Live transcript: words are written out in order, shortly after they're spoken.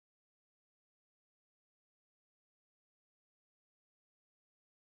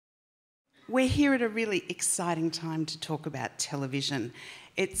We're here at a really exciting time to talk about television.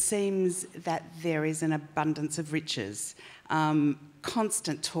 It seems that there is an abundance of riches,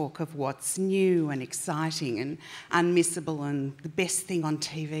 constant talk of what's new and exciting and unmissable and the best thing on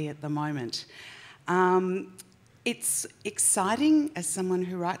TV at the moment. It's exciting as someone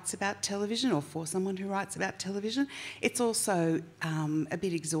who writes about television, or for someone who writes about television. It's also a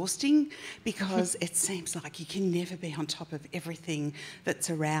bit exhausting because it seems like you can never be on top of everything that's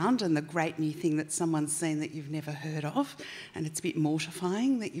around and the great new thing that someone's seen that you've never heard of, and it's a bit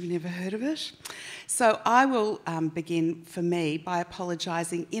mortifying that you've never heard of it. So I will begin, for me, by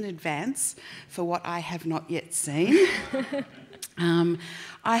apologising in advance for what I have not yet seen.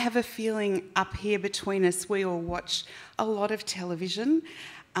 I have a feeling up here between us we all watch a lot of television,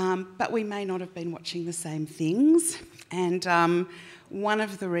 but we may not have been watching the same things. And one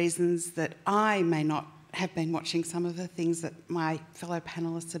of the reasons that I may not have been watching some of the things that my fellow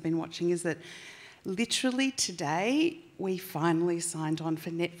panellists have been watching is that literally today we finally signed on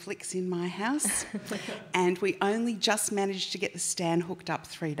for Netflix in my house, and we only just managed to get the stand hooked up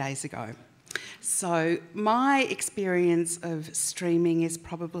 3 days ago. So my experience of streaming is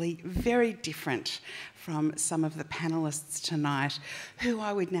probably very different from some of the panellists tonight, who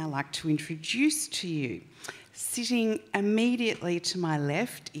I would now like to introduce to you. Sitting immediately to my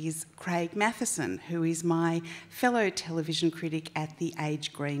left is Craig Mathieson, who is my fellow television critic at the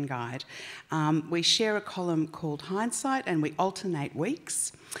Age Green Guide. We share a column called Hindsight and we alternate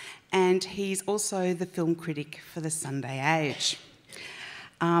weeks, and he's also the film critic for the Sunday Age.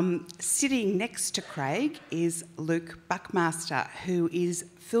 Sitting next to Craig is Luke Buckmaster, who is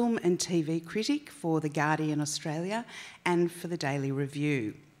film and TV critic for The Guardian Australia and for the Daily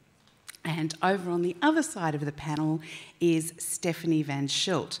Review. And over on the other side of the panel is Stephanie Van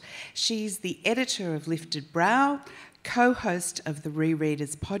Schilt. She's the editor of Lifted Brow, co-host of the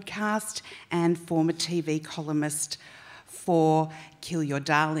Rereaders podcast, and former TV columnist for Kill Your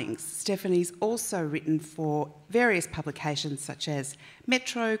Darlings. Stephanie's also written for various publications such as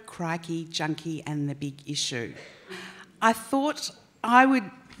Metro, Crikey, Junkie and The Big Issue. I thought I would,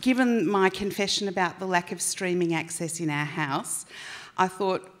 given my confession about the lack of streaming access in our house, I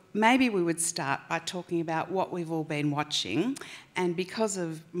thought maybe we would start by talking about what we've all been watching. And because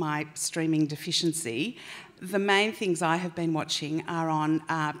of my streaming deficiency, the main things I have been watching are on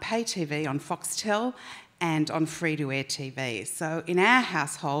pay TV on Foxtel and on free-to-air TV. So in our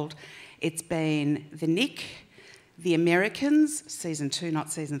household, it's been The Nick, The Americans, season 2,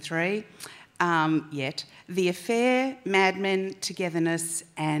 not season 3 yet, The Affair, Mad Men, Togetherness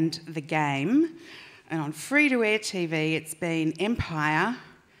and The Game. And on free-to-air TV, it's been Empire,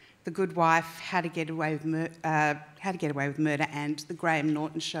 The Good Wife, How to Get Away with Murder and The Graham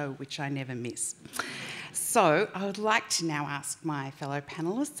Norton Show, which I never miss. So I would like to now ask my fellow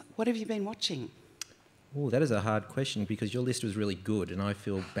panellists, what have you been watching? Oh, that is a hard question because your list was really good and I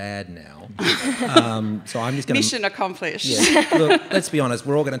feel bad now. So I'm just going to... Mission accomplished. Yeah. Look, let's be honest,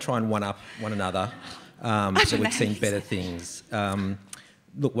 we're all going to try and one-up one another so we've seen better things.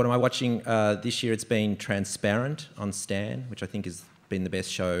 Look, what am I watching this year? It's been Transparent on Stan, which I think has been the best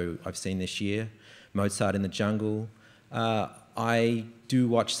show I've seen this year. Mozart in the Jungle. I do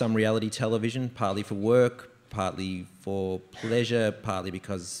watch some reality television, partly for work, partly for pleasure, partly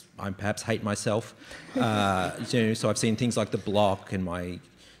because I perhaps hate myself. So I've seen things like The Block and My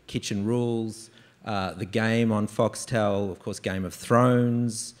Kitchen Rules, The Game on Foxtel, of course Game of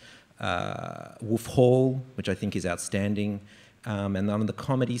Thrones, Wolf Hall, which I think is outstanding. And then on the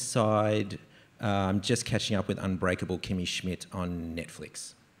comedy side, I'm just catching up with Unbreakable Kimmy Schmidt on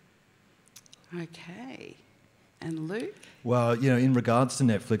Netflix. Okay. And Luke? Well, you know, in regards to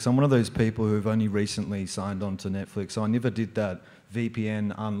Netflix, I'm one of those people who've only recently signed on to Netflix, so I never did that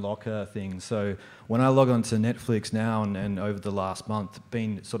VPN unlocker thing. So when I log on to Netflix now and over the last month,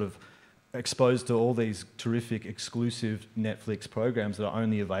 been sort of exposed to all these terrific exclusive Netflix programs that are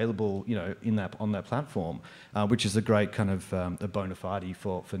only available, you know, on that platform, which is a great kind of a bona fide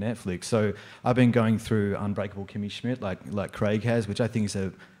for Netflix. So I've been going through Unbreakable Kimmy Schmidt, like Craig has, which I think is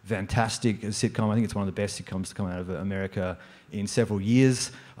a fantastic sitcom. I think it's one of the best sitcoms to come out of America in several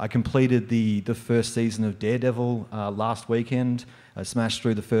years. I completed the first season of Daredevil last weekend. I smashed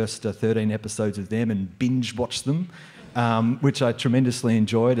through the first 13 episodes of them and binge watched them. Which I tremendously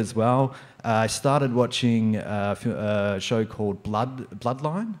enjoyed as well. I started watching a show called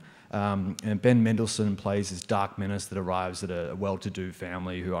Bloodline, and Ben Mendelsohn plays this dark menace that arrives at a well-to-do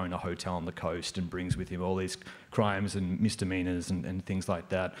family who own a hotel on the coast and brings with him all these crimes and misdemeanors and things like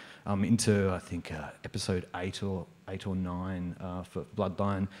that. Into, I think, episode 8 or 9 for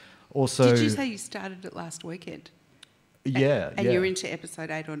Bloodline. Also, did you say you started it last weekend? Yeah. And you're into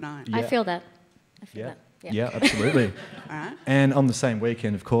episode 8 or 9. I feel that. Yeah. Yeah. Yeah, absolutely. All right. And on the same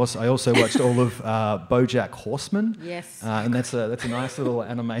weekend, of course, I also watched all of BoJack Horseman. Yes. And that's a nice little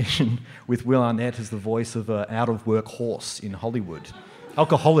animation with Will Arnett as the voice of an out-of-work horse in Hollywood.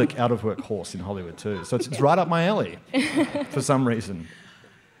 Alcoholic out-of-work horse in Hollywood too. So it's right up my alley for some reason.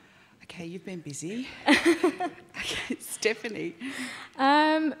 Okay, you've been busy. Okay, Stephanie.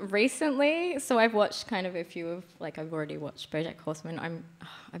 Recently, so I've watched kind of a few of, like, I've already watched BoJack Horseman.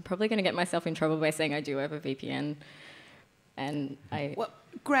 I'm probably going to get myself in trouble by saying I do have a VPN, and Well,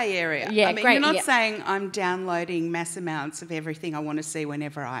 grey area. Yeah, I mean, you're not saying I'm downloading mass amounts of everything I want to see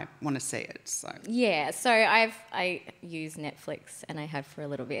whenever I want to see it. So yeah, so I use Netflix, and I have for a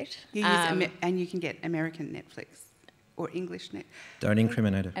little bit. you use and you can get American Netflix or English Netflix. Don't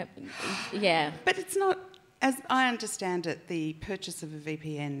incriminate it. Yeah. But it's not, as I understand it, the purchase of a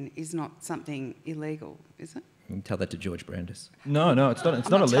VPN is not something illegal, is it? You can tell that to George Brandis. No, it's not. It's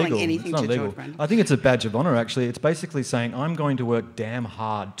I'm not not telling illegal. anything It's not to illegal. George Brandis. I think it's a badge of honour. Actually, it's basically saying I'm going to work damn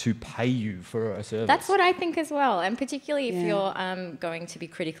hard to pay you for a service. That's what I think as well, and particularly if Yeah. you're going to be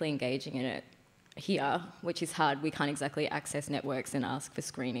critically engaging in it here, which is hard. We can't exactly access networks and ask for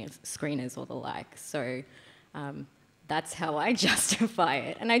screeners or the like. So that's how I justify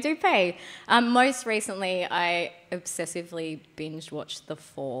it, and I do pay. Most recently, I obsessively binge watched The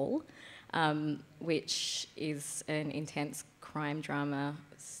Fall, which is an intense crime drama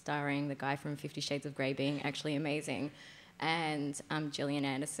starring the guy from 50 Shades of Grey being actually amazing, and Gillian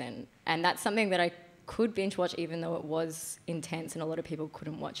Anderson. And that's something that I could binge watch even though it was intense and a lot of people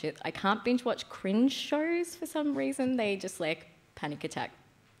couldn't watch it. I can't binge watch cringe shows for some reason. They just like panic attack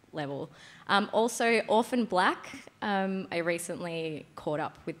level. Also, Orphan Black, I recently caught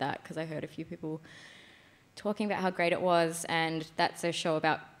up with that because I heard a few people talking about how great it was, and that's a show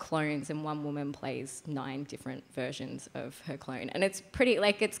about clones, and one woman plays 9 different versions of her clone. And it's pretty,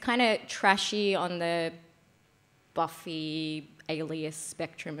 like, it's kind of trashy on the Buffy Alias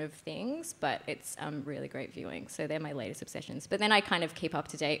spectrum of things, but it's really great viewing. So they're my latest obsessions. But then I kind of keep up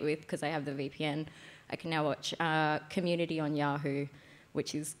to date with, because I have the VPN, I can now watch Community on Yahoo,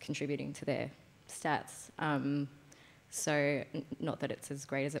 which is contributing to their stats. So not that it's as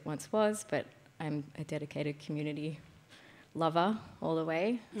great as it once was, but I'm a dedicated Community lover all the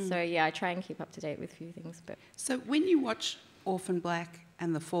way. So yeah, I try and keep up to date with a few things. But So when you watch Orphan Black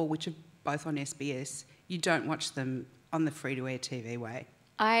and The Fall, which are both on SBS, you don't watch them on the free-to-air TV way.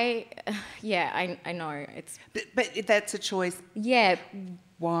 I know it's But that's a choice. yeah,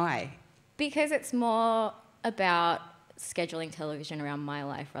 Why? because it's more about scheduling television around my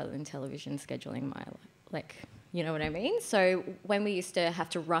life rather than television scheduling my life. Like, you know what I mean? So when we used to have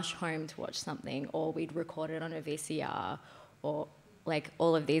to rush home to watch something, or we'd record it on a VCR, or like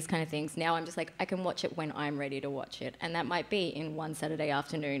all of these kind of things, now I'm just like, I can watch it when I'm ready to watch it. And that might be in one Saturday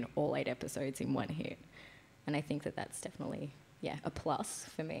afternoon, all 8 episodes in one hit. And I think that that's definitely, a plus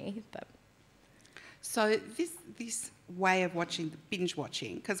for me. But So this way of watching, binge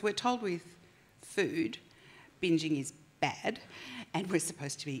watching, because we're told with food, binging is bad, and we're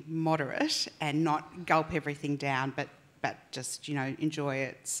supposed to be moderate and not gulp everything down, but just, enjoy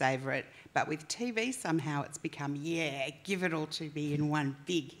it, savour it. But with TV, somehow it's become, give it all to me in one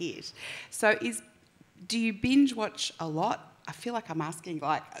big hit. So do you binge watch a lot? I feel like I'm asking,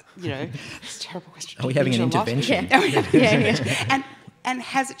 it's a terrible question. Are we having an intervention? yeah. And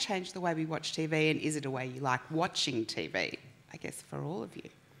has it changed the way we watch TV, and is it a way you like watching TV, I guess, for all of you?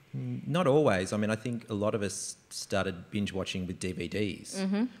 Not always. I mean, I think a lot of us started binge watching with DVDs,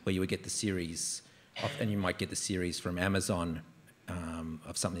 where you would get the series, and you might get the series from Amazon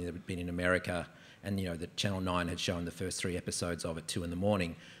of something that had been in America, and the Channel 9 had shown the first 3 episodes of it 2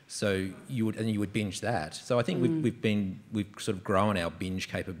 a.m. So you would binge that. So I think we've sort of grown our binge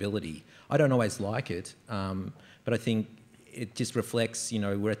capability. I don't always like it, but I think it just reflects.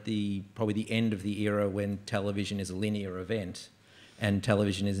 We're at probably the end of the era when television is a linear event. And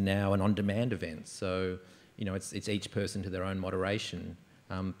television is now an on-demand event, so it's each person to their own moderation.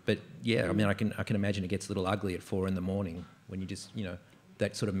 But yeah, I mean, I can imagine it gets a little ugly at 4 a.m. when you just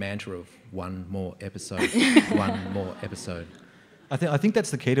that sort of mantra of one more episode, one more episode. I think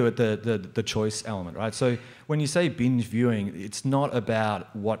that's the key to it, the choice element, right? So when you say binge viewing, it's not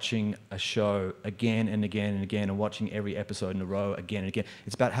about watching a show again and again and again and watching every episode in a row again and again.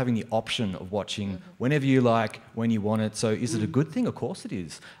 It's about having the option of watching whenever you like, when you want it. So is it a good thing? Of course it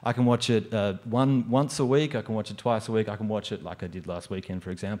is. I can watch it once a week, I can watch it twice a week, I can watch it like I did last weekend,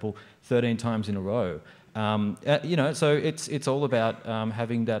 for example, 13 times in a row. So it's all about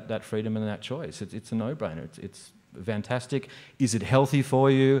having that freedom and that choice. It's a no-brainer. It's fantastic. Is it healthy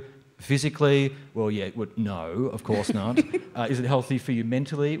for you? Physically, well, yeah, no, of course not. Is it healthy for you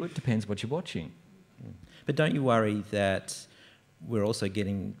mentally? It depends what you're watching. But don't you worry that we're also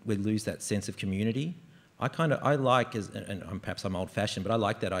we lose that sense of community? I like, and perhaps I'm old-fashioned, but I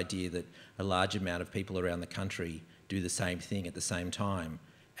like that idea that a large amount of people around the country do the same thing at the same time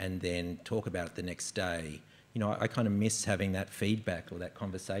and then talk about it the next day. You know, I kind of miss having that feedback or that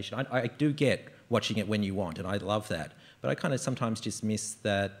conversation. I do get watching it when you want, and I love that. But I kind of sometimes just miss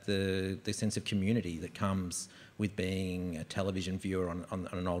that the sense of community that comes with being a television viewer on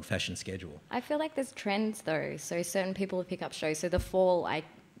an old-fashioned schedule. I feel like there's trends though. So certain people will pick up shows. So The Fall, I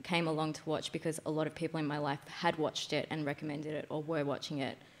came along to watch because a lot of people in my life had watched it and recommended it or were watching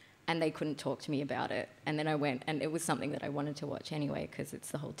it, and they couldn't talk to me about it. And then I went, and it was something that I wanted to watch anyway because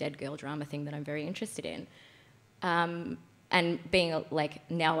it's the whole dead girl drama thing that I'm very interested in. And being like,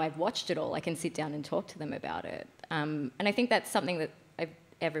 now I've watched it all, I can sit down and talk to them about it. And I think that's something that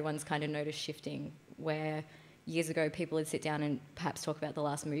everyone's kind of noticed shifting, where years ago people would sit down and perhaps talk about the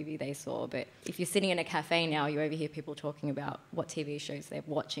last movie they saw, but if you're sitting in a cafe now, you overhear people talking about what TV shows they're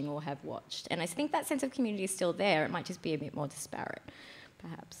watching or have watched. And I think that sense of community is still there. It might just be a bit more disparate,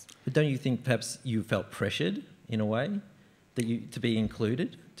 perhaps. But don't you think perhaps you felt pressured in a way to be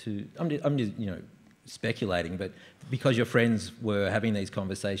included? I'm just speculating, but because your friends were having these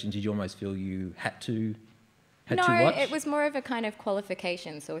conversations, did you almost feel you had to watch? No, it was more of a kind of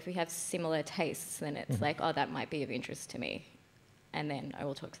qualification. So if we have similar tastes, then it's like, oh, that might be of interest to me. And then I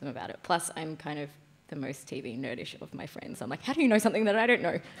will talk to them about it. Plus, I'm kind of the most TV nerdish of my friends. I'm like, how do you know something that I don't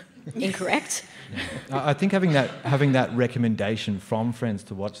know? Incorrect. I think having that recommendation from friends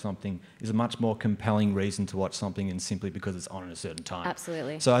to watch something is a much more compelling reason to watch something than simply because it's on at a certain time.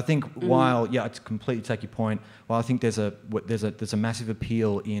 Absolutely. So I think while I completely take your point, while I think there's a massive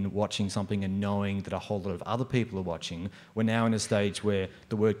appeal in watching something and knowing that a whole lot of other people are watching, we're now in a stage where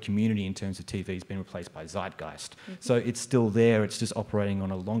the word community in terms of TV has been replaced by zeitgeist. So it's still there. It's just operating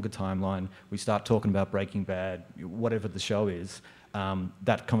on a longer timeline. We start talking about Breaking Bad, whatever the show is.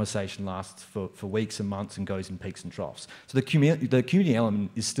 That conversation lasts for weeks and months and goes in peaks and troughs. So the community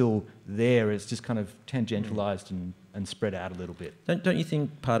element is still there. It's just kind of tangentialised and spread out a little bit. Don't you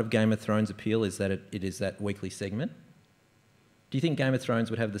think part of Game of Thrones' appeal is that it is that weekly segment? Do you think Game of Thrones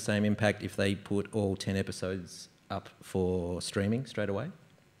would have the same impact if they put all 10 episodes up for streaming straight away?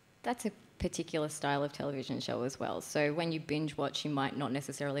 That's a particular style of television show as well. So when you binge watch, you might not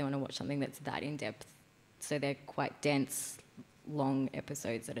necessarily want to watch something that's that in-depth. So they're quite dense, long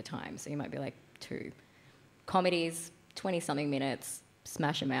episodes at a time. So you might be like 2 comedies, 20-something minutes,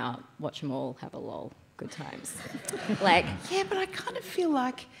 smash them out, watch them all, have a lol, good times. Yeah, but I kind of feel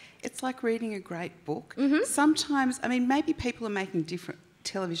like it's like reading a great book. Sometimes, I mean, maybe people are making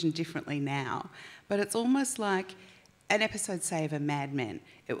television differently now, but it's almost like an episode, say, of a Mad Men.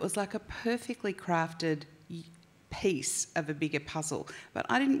 It was like a perfectly crafted piece of a bigger puzzle, but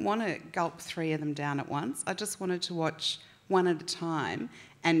I didn't want to gulp 3 of them down at once. I just wanted to watch one at a time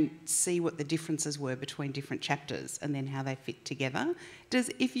and see what the differences were between different chapters and then how they fit together.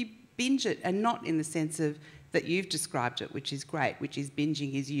 If you binge it, and not in the sense of that you've described it, which is great, which is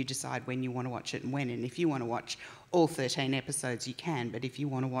binging is you decide when you want to watch it and when, and if you want to watch all 13 episodes you can, but if you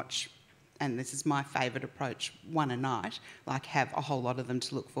want to watch, and this is my favourite approach, one a night, like have a whole lot of them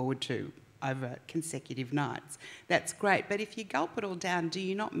to look forward to over consecutive nights, that's great. But if you gulp it all down, do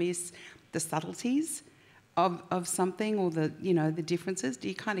you not miss the subtleties of something, or the differences? Do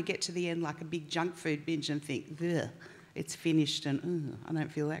you kind of get to the end like a big junk food binge and think, ugh, it's finished and I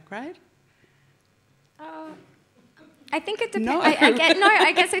don't feel that great? I think it depends. No.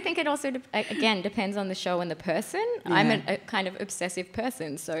 I guess I think it also depends on the show and the person. Yeah. I'm a kind of obsessive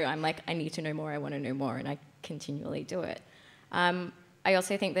person, so I'm like, I need to know more, I want to know more, and I continually do it. I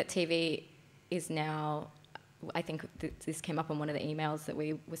also think that TV is now, I think this came up on one of the emails that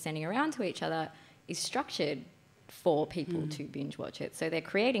we were sending around to each other, is structured for people to binge watch it. So they're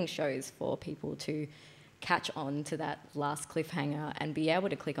creating shows for people to catch on to that last cliffhanger and be able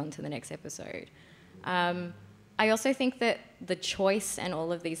to click on to the next episode. I also think that the choice and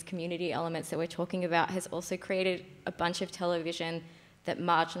all of these community elements that we're talking about has also created a bunch of television that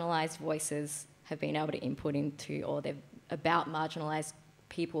marginalised voices have been able to input into, or they're about marginalised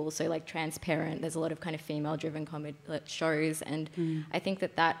people. So like Transparent, there's a lot of kind of female-driven shows, and I think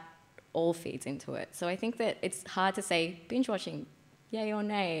that all feeds into it. So I think that it's hard to say binge watching, yay or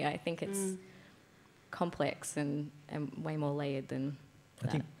nay. I think it's complex and way more layered than that.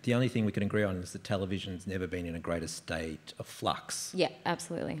 I think the only thing we can agree on is that television's never been in a greater state of flux. Yeah,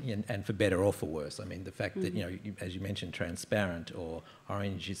 absolutely. And for better or for worse. I mean, the fact that, as you mentioned, Transparent or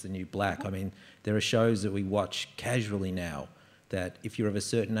Orange is the New Black, I mean, there are shows that we watch casually now that if you're of a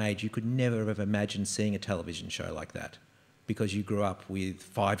certain age, you could never have imagined seeing a television show like that because you grew up with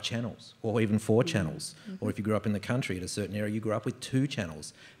 5 channels or even 4 channels. Or if you grew up in the country at a certain era, you grew up with 2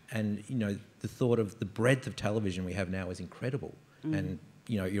 channels. And, you know, the thought of the breadth of television we have now is incredible. And,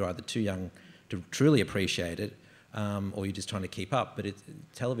 you know, you're either too young to truly appreciate it or you're just trying to keep up. But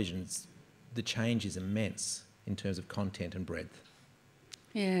television's, the change is immense in terms of content and breadth.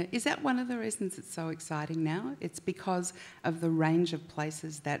 Yeah, is that one of the reasons it's so exciting now? It's because of the range of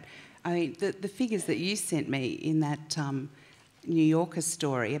places that, I mean, the figures that you sent me in that New Yorker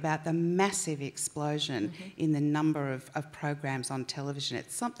story about the massive explosion in the number of programs on television.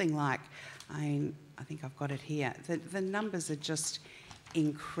 It's something like, I think I've got it here. The numbers are just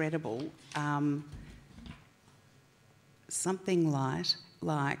incredible. Something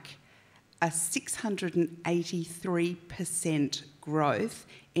like a 683% growth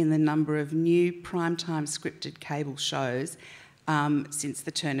in the number of new primetime scripted cable shows since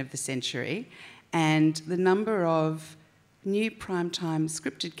the turn of the century, and the number of new primetime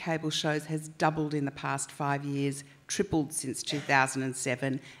scripted cable shows has doubled in the past 5 years, tripled since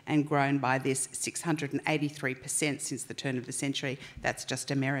 2007, and grown by this 683% since the turn of the century. That's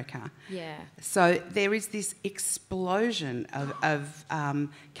just America. Yeah. So there is this explosion of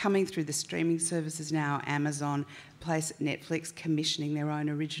coming through the streaming services now, Amazon, Netflix commissioning their own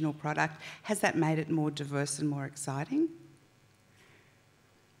original product. Has that made it more diverse and more exciting?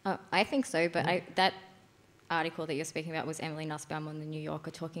 I think so, but that article that you're speaking about was Emily Nussbaum on the New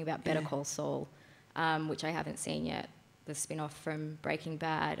Yorker talking about Better Call Saul, which I haven't seen yet, the spin-off from Breaking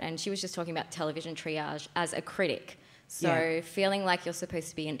Bad. And she was just talking about television triage as a critic. So feeling like you're supposed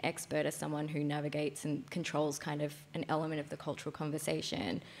to be an expert as someone who navigates and controls kind of an element of the cultural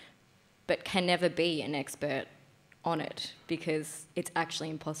conversation, but can never be an expert on it because it's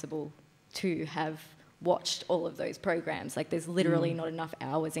actually impossible to have watched all of those programs. Like there's literally not enough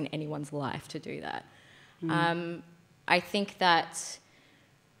hours in anyone's life to do that. I think that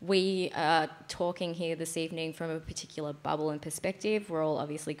we are talking here this evening from a particular bubble and perspective. We're all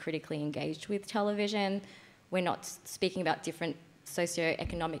obviously critically engaged with television. We're not speaking about different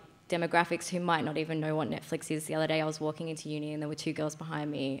socioeconomic demographics who might not even know what Netflix is. The other day I was walking into uni and there were 2 girls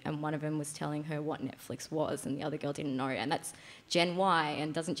behind me and one of them was telling her what Netflix was and the other girl didn't know. And that's Gen Y,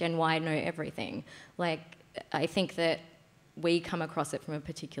 and doesn't Gen Y know everything? Like, I think that we come across it from a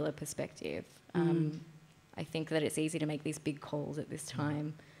particular perspective. I think that it's easy to make these big calls at this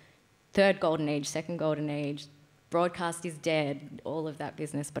time. 3rd golden age, 2nd golden age, broadcast is dead, all of that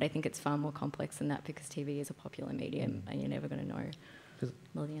business, but I think it's far more complex than that because TV is a popular medium and you're never going to know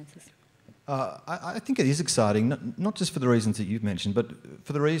all the answers. I think it is exciting, not just for the reasons that you've mentioned, but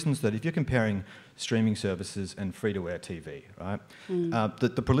for the reasons that if you're comparing streaming services and free-to-air TV, right,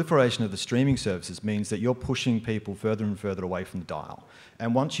 the proliferation of the streaming services means that you're pushing people further and further away from the dial.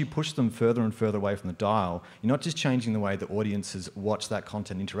 And once you push them further and further away from the dial, you're not just changing the way that audiences watch that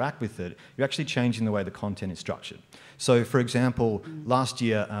content, interact with it, you're actually changing the way the content is structured. So, for example, last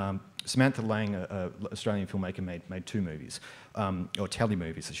year, Samantha Lang, an Australian filmmaker, made 2 movies, or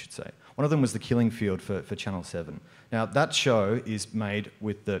telemovies, I should say. One of them was The Killing Field for Channel 7. Now, that show is made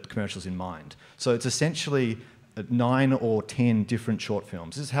with the commercials in mind. So it's essentially 9 or 10 different short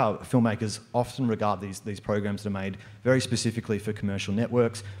films. This is how filmmakers often regard these programs that are made very specifically for commercial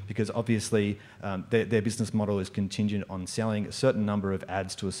networks, because obviously their business model is contingent on selling a certain number of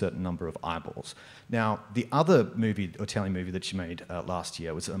ads to a certain number of eyeballs. Now, the other movie or telemovie that she made last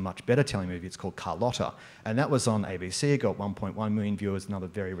year was a much better telemovie. It's called Carlotta, and that was on ABC. It got 1.1 million viewers, another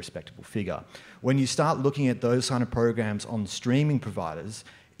very respectable figure. When you start looking at those kind of programs on streaming providers,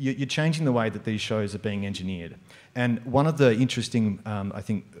 you're changing the way that these shows are being engineered. And one of the interesting, I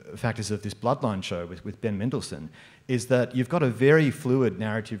think, factors of this Bloodline show with Ben Mendelsohn is that you've got a very fluid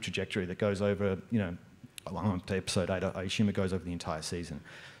narrative trajectory that goes over, you know, on to episode 8, I assume it goes over the entire season.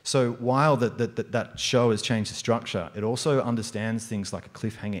 So while that show has changed the structure, it also understands things like a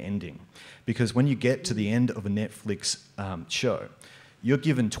cliffhanger ending. Because when you get to the end of a Netflix show, you're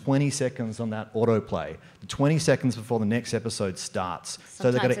given 20 seconds on that autoplay, 20 seconds before the next episode starts. Sometimes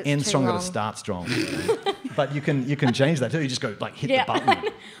so they've got to end strong, got long. to start strong. But you can change that too. You just go like hit the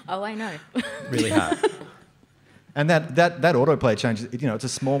button. Oh, I know. Really hard. And that autoplay changes. You know, it's a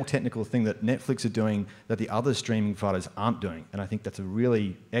small technical thing that Netflix are doing that the other streaming providers aren't doing. And I think that's a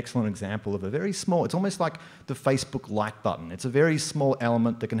really excellent example of a very small. It's almost like the Facebook like button. It's a very small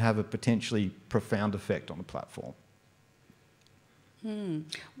element that can have a potentially profound effect on the platform.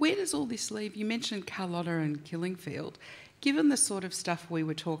 Where does all this leave? You mentioned Carlotta and Killing Field. Given the sort of stuff we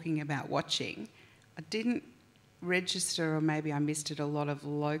were talking about watching, I didn't register, or maybe I missed it, a lot of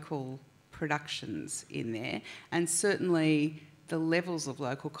local productions in there. And certainly the levels of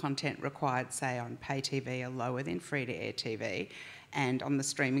local content required, say, on pay TV are lower than free-to-air TV, and on the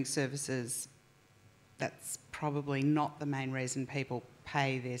streaming services, that's probably not the main reason people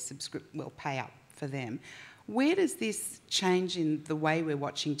pay their pay up for them. Where does this change in the way we're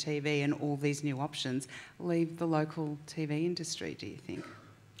watching TV and all these new options leave the local TV industry, do you think?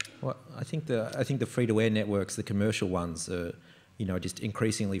 Well, I think the free-to-air networks, the commercial ones, are, just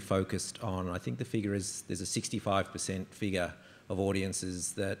increasingly focused on. I think the figure is there's a 65% figure of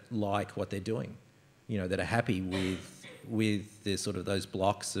audiences that like what they're doing, that are happy with the sort of those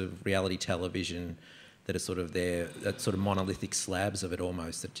blocks of reality television that are sort of that sort of monolithic slabs of it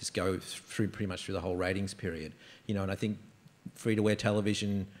almost that just go through pretty much through the whole ratings period. And I think free-to-air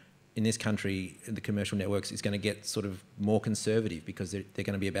television in this country, the commercial networks, is going to get sort of more conservative because they're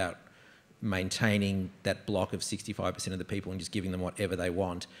going to be about maintaining that block of 65% of the people and just giving them whatever they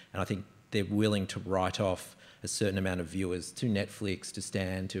want. And I think they're willing to write off a certain amount of viewers to Netflix, to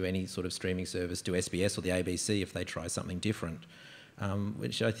Stan, to any sort of streaming service, to SBS or the ABC if they try something different,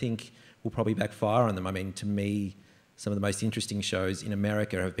 which I think will probably backfire on them. I mean, to me, some of the most interesting shows in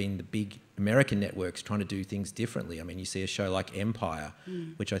America have been the big American networks trying to do things differently. I mean, you see a show like Empire,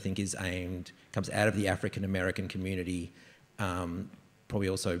 which I think comes out of the African American community, probably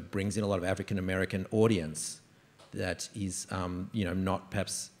also brings in a lot of African American audience that is, not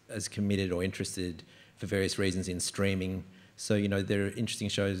perhaps as committed or interested for various reasons in streaming. So, there are interesting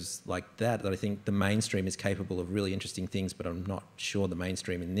shows like that I think the mainstream is capable of really interesting things, but I'm not sure the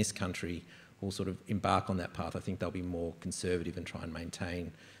mainstream in this country will sort of embark on that path. I think they'll be more conservative and try and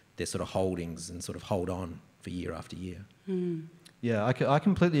maintain their sort of holdings and sort of hold on for year after year. Yeah, I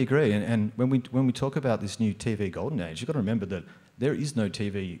completely agree. And when we talk about this new TV golden age, you've got to remember that there is no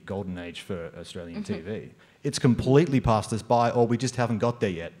TV golden age for Australian TV. It's completely passed us by, or we just haven't got there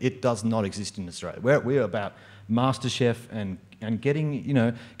yet. It does not exist in Australia. We're about MasterChef and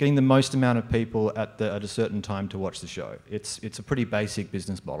getting the most amount of people at a certain time to watch the show. It's a pretty basic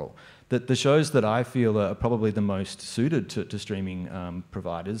business model. The shows that I feel are probably the most suited to streaming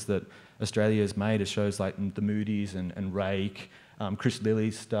providers that Australia has made are shows like The Moodies and Rake, Chris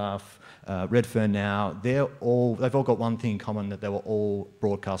Lilly's stuff, Redfern Now. They've all got one thing in common, that they were all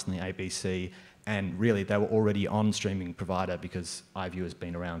broadcast on the ABC, and really they were already on streaming provider because iView has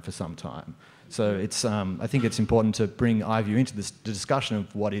been around for some time. So it's I think it's important to bring iView into the discussion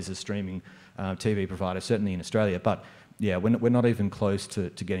of what is a streaming TV provider, certainly in Australia. But yeah, we're not even close to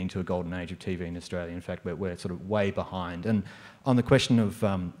getting to a golden age of TV in Australia. In fact, we're sort of way behind. And on the question of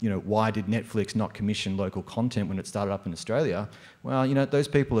why did Netflix not commission local content when it started up in Australia? Well, those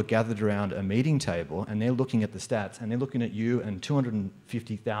people are gathered around a meeting table and they're looking at the stats and they're looking at you and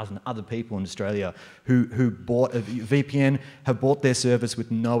 250,000 other people in Australia who bought a VPN, have bought their service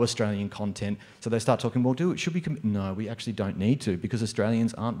with no Australian content. So they start talking, well, should we no, we actually don't need to, because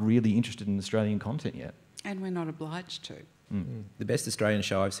Australians aren't really interested in Australian content yet. And we're not obliged to. The best Australian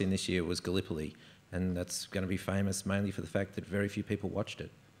show I've seen this year was Gallipoli, and that's going to be famous mainly for the fact that very few people watched it.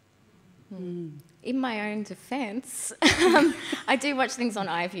 In my own defence, I do watch things on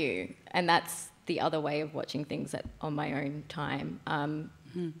iView, and that's the other way of watching things on my own time.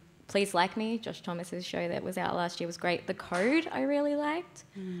 Please Like Me, Josh Thomas's show that was out last year, was great. The Code I really liked.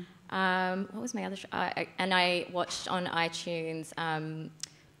 What was my other show? And I watched on iTunes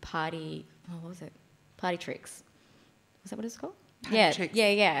Party Tricks. Was that what it's called? Tricks.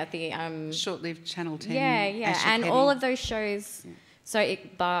 Yeah. The short-lived Channel 10. Yeah. And all of those shows. Yeah. So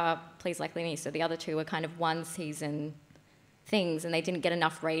bar Please Like Me. So the other two were kind of one-season things, and they didn't get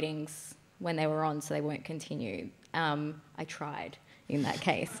enough ratings when they were on, so they weren't continued. I tried in that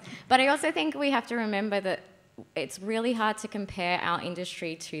case, but I also think we have to remember that it's really hard to compare our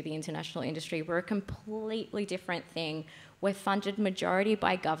industry to the international industry. We're a completely different thing. We're funded majority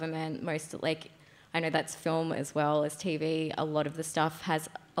by government. I know that's film as well as TV. A lot of the stuff has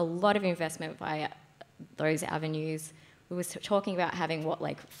a lot of investment via those avenues. We were talking about having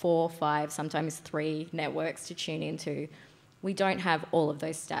 4, 5, sometimes 3 networks to tune into. We don't have all of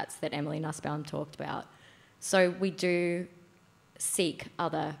those stats that Emily Nussbaum talked about. So we do seek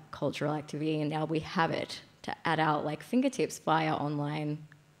other cultural activity, and now we have it at our fingertips via online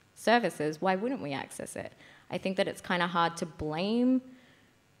services. Why wouldn't we access it? I think that it's kind of hard to blame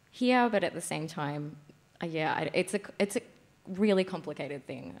here, but at the same time, it's a really complicated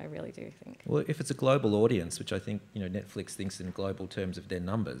thing. I really do think. Well, if it's a global audience, which I think Netflix thinks in global terms of their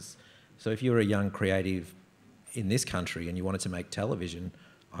numbers. So if you're a young creative in this country and you wanted to make television,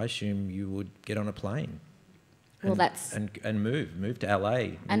 I assume you would get on a plane. Well, and move to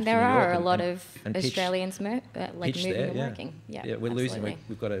LA. And there are a lot of Australians moving and working. Yeah, we're losing.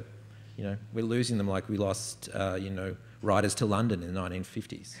 We've got to, we're losing them like we lost, writers to London in the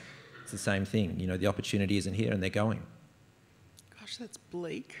 1950s. It's the same thing. You know, the opportunity isn't here and they're going. Gosh, that's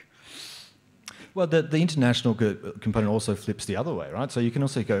bleak. Well, the international component also flips the other way, right? So you can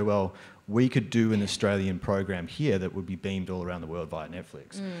also go, well, we could do an Australian program here that would be beamed all around the world via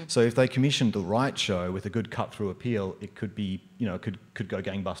Netflix. So if they commissioned the right show with a good cut-through appeal, it could be, you know, could go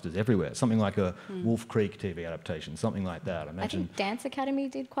gangbusters everywhere. Something like a Wolf Creek TV adaptation, something like that. I think Dance Academy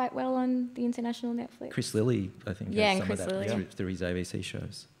did quite well on the international Netflix. Chris Lilly, I think, yeah, has and some Chris of that Lilly. through his ABC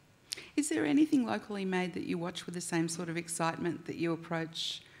shows. Is there anything locally made that you watch with the same sort of excitement that you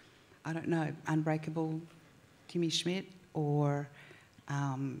approach, I don't know, Unbreakable Kimmy Schmidt or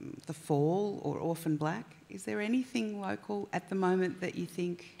The Fall or Orphan Black? Is there anything local at the moment that you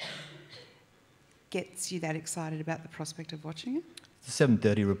think gets you that excited about the prospect of watching it? It's a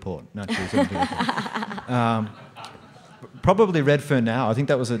 7:30 report, naturally. 7:30 report. Probably Redfern Now. I think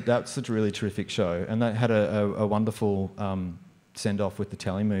that's such a really terrific show, and that had a wonderful send-off with the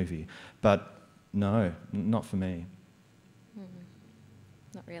telly movie. But no, not for me.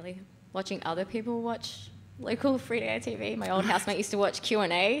 Not really. Watching other people watch local free-to-air TV. My old housemate used to watch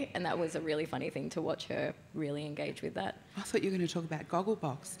Q&A, and that was a really funny thing to watch her really engage with that. I thought you were going to talk about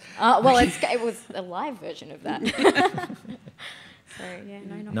Gogglebox. Well, it was a live version of that. So, yeah,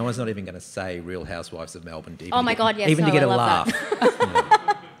 No one's not even going to say Real Housewives of Melbourne. Oh my God, yes, even to get I a love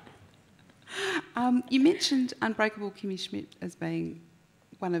laugh. You mentioned Unbreakable Kimmy Schmidt as being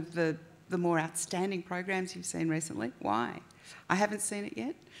one of the more outstanding programs you've seen recently. Why? I haven't seen it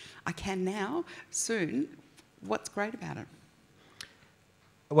yet. I can now, soon. What's great about it?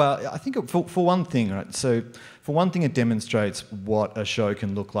 Well, I think for one thing, right? So for one thing, it demonstrates what a show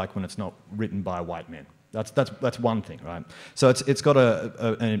can look like when it's not written by white men. That's one thing, right? So it's got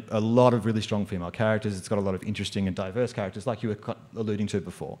a lot of really strong female characters. It's got a lot of interesting and diverse characters, like you were alluding to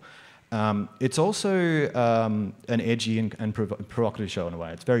before. It's also an edgy and provocative show in a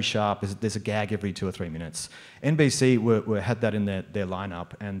way. It's very sharp. There's a gag every 2 or 3 minutes. NBC had that in their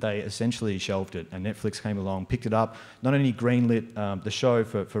lineup, and they essentially shelved it. And Netflix came along, picked it up, not only greenlit the show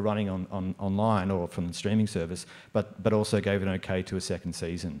for running online or from the streaming service, but also gave it an okay to a second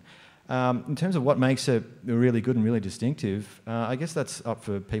season. In terms of what makes it really good and really distinctive, I guess that's up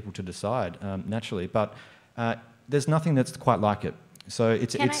for people to decide, naturally. But there's nothing that's quite like it. So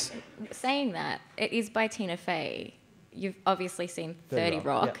saying that, it is by Tina Fey. You've obviously seen 30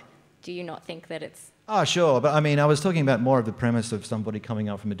 Rock. Yeah. Do you not think that it's... Oh, sure. But I mean, I was talking about more of the premise of somebody coming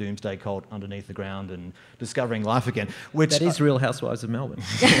up from a doomsday cult underneath the ground and discovering life again, which... That is Real Housewives of Melbourne.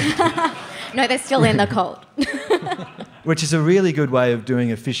 No, they're still in the cult. Which is a really good way of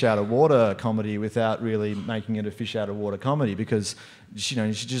doing a fish out of water comedy without really making it a fish out of water comedy, because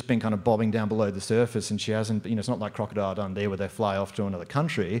she's just been kind of bobbing down below the surface, and she hasn't, it's not like Crocodile Dundee where they fly off to another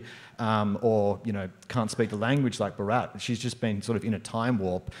country or can't speak the language like Barat. She's just been sort of in a time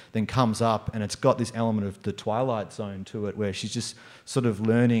warp, then comes up, and it's got this element of the Twilight Zone to it where she's just sort of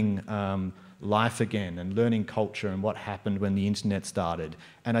learning life again and learning culture and what happened when the internet started.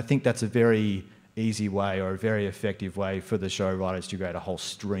 And I think that's a very easy way or a very effective way for the show writers to create a whole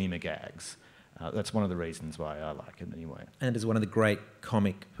stream of gags. That's one of the reasons why I like it anyway. And it's one of the great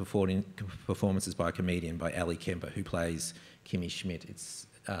comic performances by a comedian, by Ali Kemper, who plays Kimmy Schmidt. It's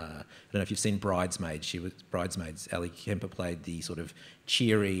I don't know if you've seen Bridesmaids. Bridesmaids. Ali Kemper played the sort of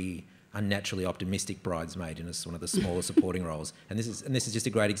cheery, unnaturally optimistic bridesmaid in one of the smaller supporting roles. And this is just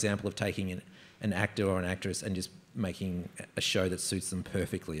a great example of taking an actor or an actress and just making a show that suits them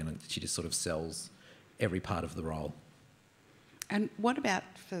perfectly, and she just sort of sells every part of the role. And what about,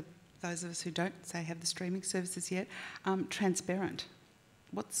 for those of us who don't, say, have the streaming services yet, Transparent?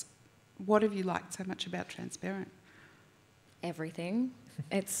 What have you liked so much about Transparent? Everything.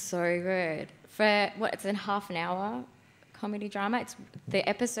 It's so good. It's in half an hour comedy drama. The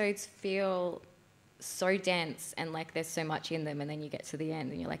episodes feel so dense and like there's so much in them, and then you get to the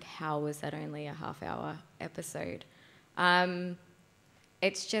end and you're like, how was that only a half-hour episode?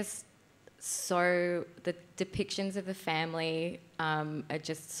 It's just so... The depictions of the family are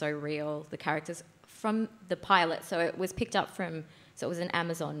just so real. The characters from the pilot, so it was picked up from... So it was an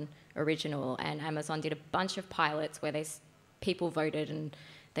Amazon original, and Amazon did a bunch of pilots where people voted and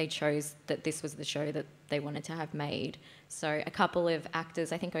they chose that this was the show that they wanted to have made. So a couple of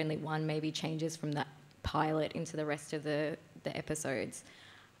actors, I think only one maybe changes from that pilot into the rest of the episodes.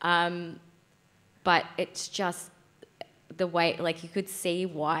 But it's just the way, like, you could see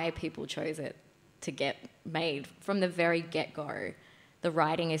why people chose it to get made from the very get-go. The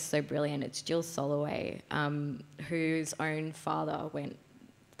writing is so brilliant. It's Jill Soloway, whose own father went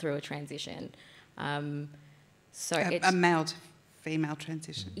through a transition. So it's a male to female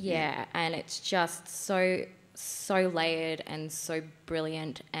transition. Yeah, and it's just so so layered and so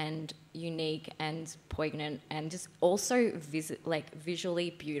brilliant and unique and poignant and just also visually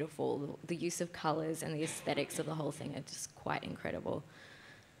beautiful. The use of colours and the aesthetics of the whole thing are just quite incredible.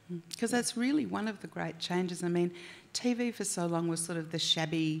 Because that's really one of the great changes. I mean, TV for so long was sort of the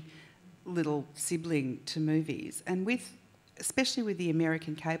shabby little sibling to movies, and especially with the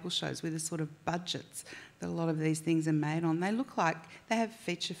American cable shows, with the sort of budgets that a lot of these things are made on, they look like they have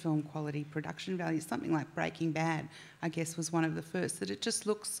feature film quality production value. Something like Breaking Bad, I guess, was one of the first, that it just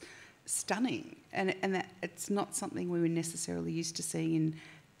looks stunning, and that it's not something we were necessarily used to seeing in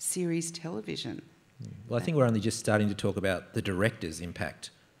series television. Well, I think we're only just starting to talk about the director's impact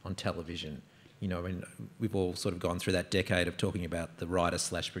on television. You know, I mean, we've all sort of gone through that decade of talking about the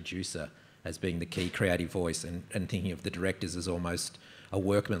writer/producer as being the key creative voice, and thinking of the directors as almost a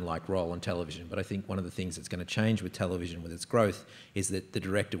workman-like role on television. But I think one of the things that's going to change with television, with its growth, is that the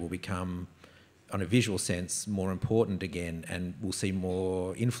director will become, on a visual sense, more important again, and we'll see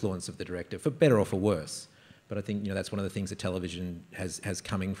more influence of the director, for better or for worse. But I think, you know, that's one of the things that television has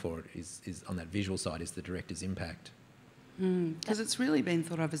coming for it, is on that visual side, is the director's impact. Because it's really been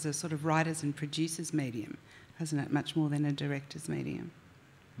thought of as a sort of writers and producers medium, hasn't it? Much more than a director's medium.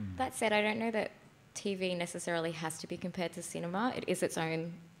 That said, I don't know that TV necessarily has to be compared to cinema. It is its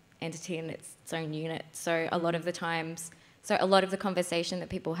own entity and its own unit. So a lot of the times, a lot of the conversation that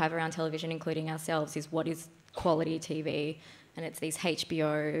people have around television, including ourselves, is what is quality TV? And it's these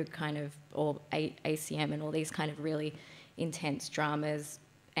HBO kind of, or ACM and all these kind of really intense dramas,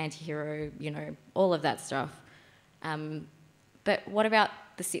 anti-hero, you know, all of that stuff. But what about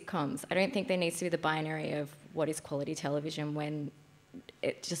the sitcoms? I don't think there needs to be the binary of what is quality television when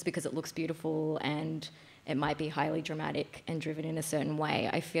just because it looks beautiful and it might be highly dramatic and driven in a certain way.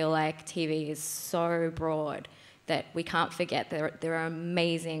 I feel like TV is so broad that we can't forget there are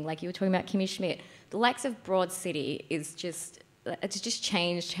amazing, like you were talking about Kimmy Schmidt, the likes of Broad City it's just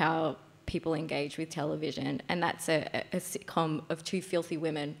changed how people engage with television, and that's a sitcom of two filthy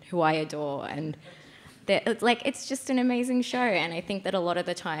women who I adore, and it's just an amazing show. And I think that a lot of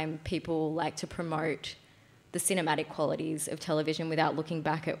the time people like to promote the cinematic qualities of television without looking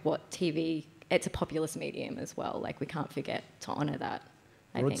back at what TV, it's a populist medium as well. Like, we can't forget to honour that.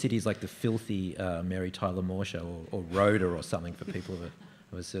 Broad City is like the filthy Mary Tyler Moore show, or Rhoda or something for people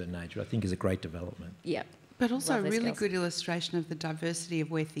of a certain age, which I think is a great development. Yeah. But also a really good illustration of the diversity of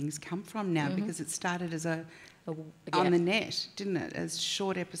where things come from now, because it started as on the net, didn't it? As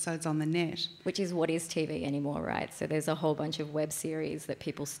short episodes on the net. Which is what is TV anymore, right? So there's a whole bunch of web series that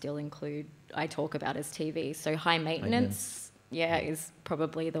people still include, I talk about as TV. So High Maintenance, is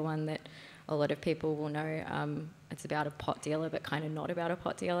probably the one that a lot of people will know. It's about a pot dealer, but kind of not about a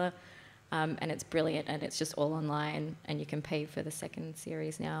pot dealer. And it's brilliant, and it's just all online, and you can pay for the second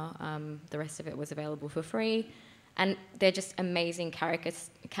series now. The rest of it was available for free. And they're just amazing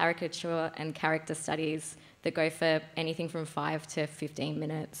caricature and character studies that go for anything from 5 to 15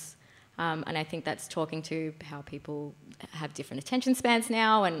 minutes. And I think that's talking to how people have different attention spans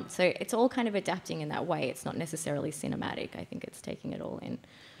now. And so it's all kind of adapting in that way. It's not necessarily cinematic. I think it's taking it all in.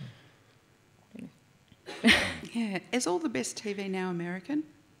 Yeah. Is all the best TV now American?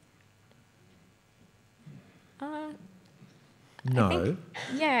 No. I think,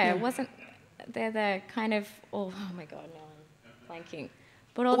 it wasn't... They're the kind of... Oh my God, now I'm blanking.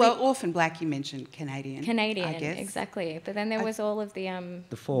 But Orphan Black, you mentioned Canadian, I guess. Exactly. But then there was all of the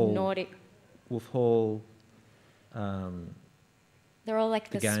Fall, Nordic... Wolf Hall... they're all like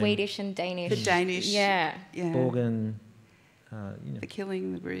the Swedish and Danish. The Danish. Yeah. Borgen... The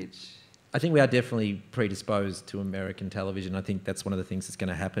Killing, The Bridge. I think we are definitely predisposed to American television. I think that's one of the things that's going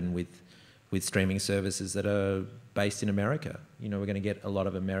to happen with streaming services that are based in America. You know, we're going to get a lot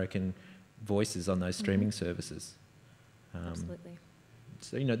of American voices on those streaming services. Absolutely.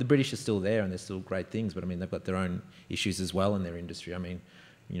 So, you know, the British are still there and they're still great things, but I mean, they've got their own issues as well in their industry. I mean,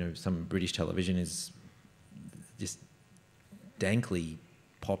 you know, some British television is just dankly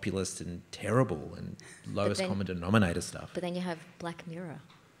populist and terrible and lowest common denominator stuff. But then you have Black Mirror,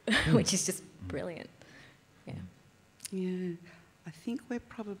 which is just brilliant. Yeah. Yeah. I think we're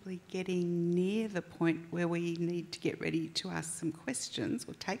probably getting near the point where we need to get ready to ask some questions,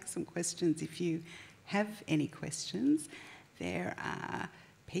 or take some questions if you have any questions. There are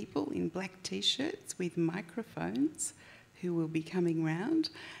people in black T-shirts with microphones who will be coming round.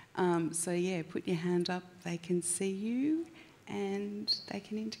 So, put your hand up. They can see you and they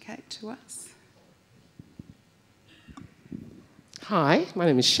can indicate to us. Hi, my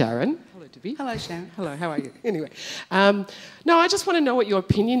name is Sharon. Hello, Debi. Hello, Sharon. Hello, how are you? Anyway, no, I just want to know what your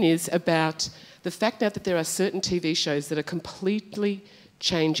opinion is about the fact now that there are certain TV shows that are completely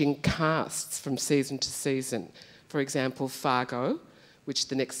changing casts from season to season. For example, Fargo, which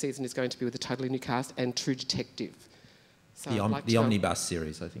the next season is going to be with a totally new cast, and True Detective. So the Omnibus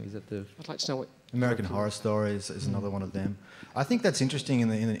series, I think, is that the... I'd like to know what... American Horror Story is another one of them. I think that's interesting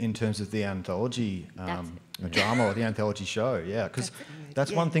in terms of the anthology drama or the anthology show, yeah, because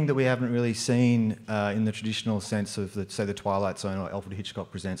that's one thing that we haven't really seen in the traditional sense of, say, the Twilight Zone or Alfred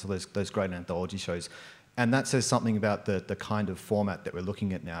Hitchcock Presents, or those great anthology shows. And that says something about the kind of format that we're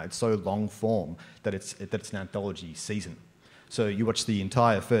looking at now. It's so long form that it's an anthology season. So you watch the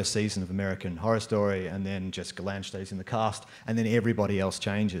entire first season of American Horror Story, and then Jessica Lange stays in the cast, and then everybody else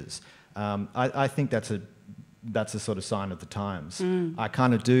changes. I think that's a sort of sign of the times. I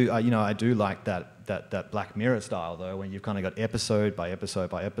kind of do, I do like that Black Mirror style though, when you've kind of got episode by episode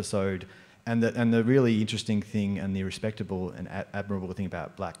by episode, and the really interesting thing and the respectable and admirable thing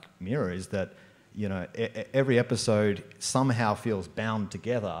about Black Mirror is that, you know, every episode somehow feels bound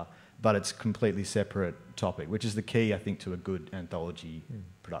together, but it's completely separate topic, which is the key, I think, to a good anthology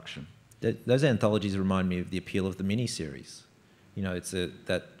production. Those anthologies remind me of the appeal of the miniseries. You know, it's a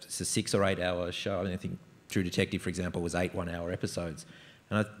 6 or 8 hour show. I mean, I think True Detective, for example, was 8 one-hour episodes.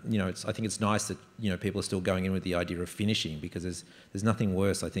 And I think it's nice that, you know, people are still going in with the idea of finishing, because there's nothing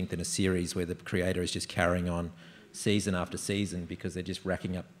worse, I think, than a series where the creator is just carrying on season after season because they're just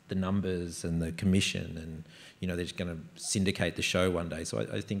racking up the numbers and the commission, and, you know, they're just going to syndicate the show one day. So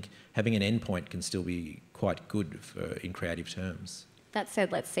I think having an end point can still be quite good in creative terms. That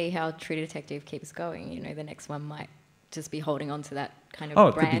said, let's see how True Detective keeps going. You know, the next one might just be holding on to that kind of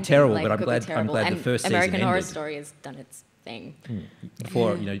brand. Oh, it could be terrible, but I'm glad the first season ended. American Horror Story has done its thing.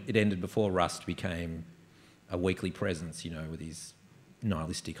 Before, you know, it ended before Rust became a weekly presence, you know, with his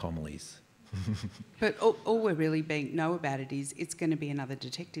nihilistic homilies. But all we really know about it is it's going to be another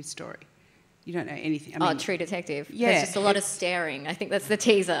detective story. You don't know anything. I mean, True Detective. Yeah. There's just a lot of staring. I think that's the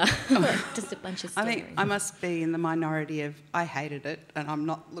teaser. Just a bunch of staring. I think I must be in the minority of I hated it, and I'm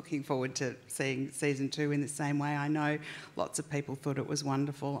not looking forward to seeing season 2 in the same way. I know lots of people thought it was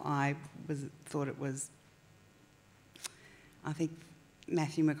wonderful. I think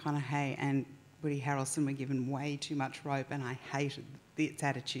Matthew McConaughey and Woody Harrelson were given way too much rope, and I hated its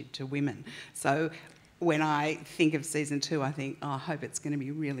attitude to women. So when I think of season 2, I think, I hope it's going to be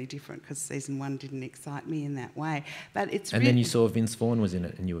really different, because season 1 didn't excite me in that way. But it's and then you saw Vince Vaughn was in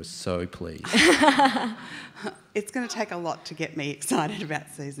it, and you were so pleased. It's going to take a lot to get me excited about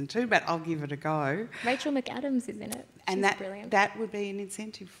season 2, but I'll give it a go. Rachel McAdams is in it. And that would be an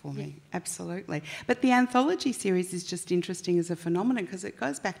incentive for me, absolutely. But the anthology series is just interesting as a phenomenon, because it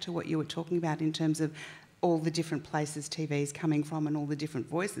goes back to what you were talking about in terms of all the different places TV is coming from and all the different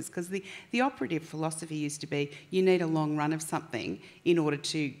voices, because the operative philosophy used to be you need a long run of something in order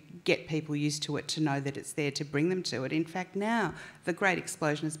to get people used to it, to know that it's there, to bring them to it. In fact, now the great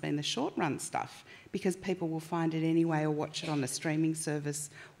explosion has been the short run stuff, because people will find it anyway or watch it on a streaming service,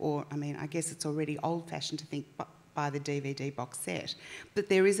 or, I mean, I guess it's already old-fashioned to think buy the DVD box set. But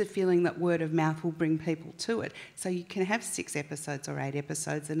there is a feeling that word of mouth will bring people to it. So you can have 6 episodes or 8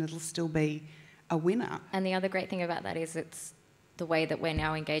 episodes and it'll still be a winner. And the other great thing about that is it's the way that we're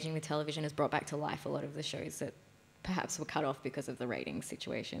now engaging with television has brought back to life a lot of the shows that perhaps were cut off because of the ratings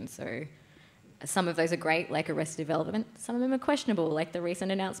situation. So some of those are great, like Arrested Development. Some of them are questionable, like the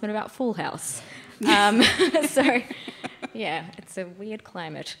recent announcement about Full House. So, yeah, it's a weird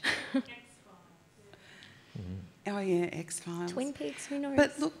climate. Oh yeah, X-Files. Twin Peaks, who knows?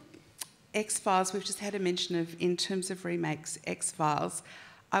 But look, X-Files, we've just had a mention of, in terms of remakes, X-Files.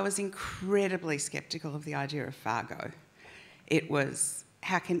 I was incredibly sceptical of the idea of Fargo. It was,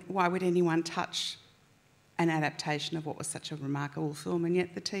 why would anyone touch an adaptation of what was such a remarkable film, and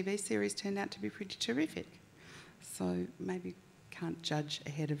yet the TV series turned out to be pretty terrific. So maybe can't judge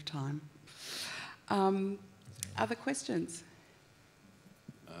ahead of time. Other questions?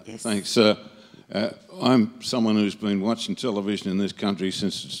 Yes. Thanks. I'm someone who's been watching television in this country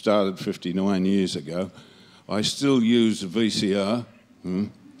since it started 59 years ago. I still use a VCR.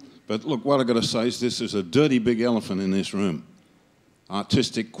 But look, what I've got to say is this is a dirty big elephant in this room.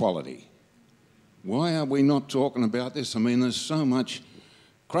 Artistic quality. Why are we not talking about this? I mean, there's so much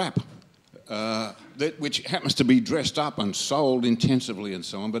crap which happens to be dressed up and sold intensively and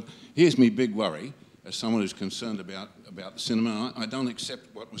so on. But here's my big worry, as someone who's concerned about the cinema. I don't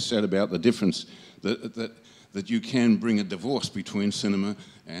accept what was said about the difference that you can bring a divorce between cinema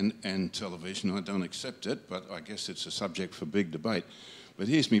and television. I don't accept it, but I guess it's a subject for big debate. But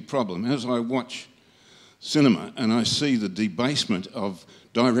here's my problem. As I watch cinema and I see the debasement of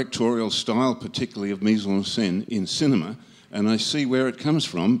directorial style, particularly of mise en scène in cinema, and I see where it comes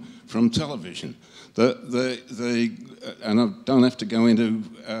from television. and I don't have to go into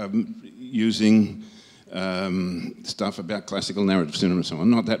using stuff about classical narrative cinema and so on,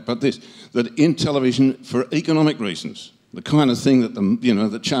 not that, but this, that in television, for economic reasons, the kind of thing that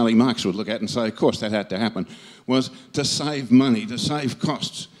that Charlie Marx would look at and say, of course, that had to happen, was to save money, to save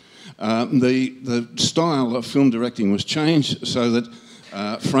costs. The style of film directing was changed so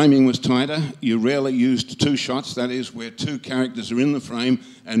that framing was tighter. You rarely used two shots, that is, where two characters are in the frame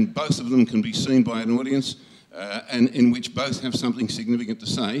and both of them can be seen by an audience and in which both have something significant to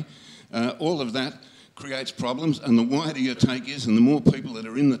say. All of that creates problems, and the wider your take is and the more people that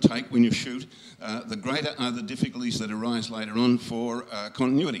are in the take when you shoot, the greater are the difficulties that arise later on for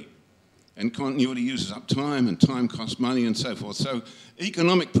continuity. And continuity uses up time, and time costs money and so forth. So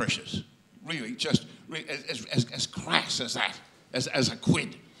economic pressures, really, just as crass as that, as a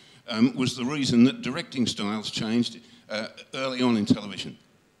quid, was the reason that directing styles changed early on in television.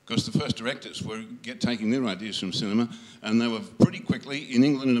 Because the first directors were taking their ideas from cinema, and they were pretty quickly, in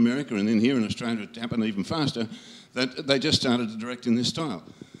England and America, and then here in Australia it happened even faster, that they just started to direct in this style.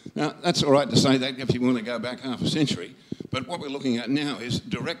 Now, that's all right to say that if you want to go back half a century, but what we're looking at now is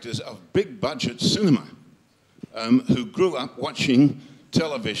directors of big budget cinema who grew up watching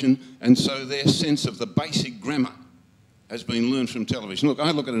television, and so their sense of the basic grammar has been learned from television. Look,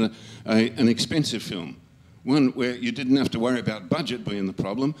 I look at an expensive film, one where you didn't have to worry about budget being the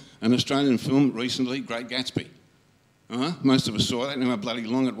problem, an Australian film recently, Great Gatsby. Most of us saw that, and how bloody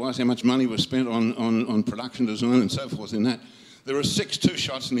long it was, how much money was spent on production design and so forth in that. There are 6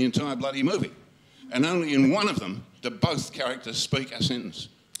 two-shots in the entire bloody movie, and only in one of them do both characters speak a sentence.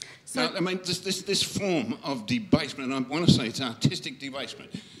 So, now, I mean, this form of debasement, and I want to say it's artistic debasement,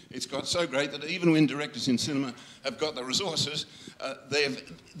 it's got so great that even when directors in cinema have got the resources, they have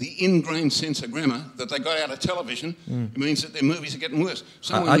the ingrained sense of grammar that they got out of television. It means that their movies are getting worse.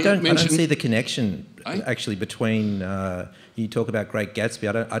 I don't see the connection actually between. You talk about Great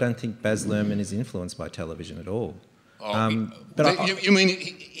Gatsby. I don't think Baz Luhrmann is influenced by television at all. You mean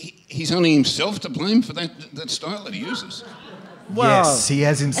he's only himself to blame for that style that he uses? Well, yes, he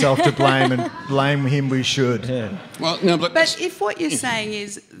has himself to blame, and blame him we should. Yeah. Well, no, but if what you're saying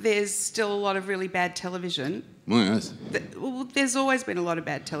is there's still a lot of really bad television, well, there's always been a lot of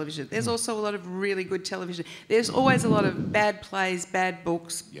bad television. There's also a lot of really good television. There's always a lot of bad plays, bad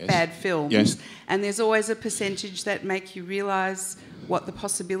books, bad films, and there's always a percentage that make you realise what the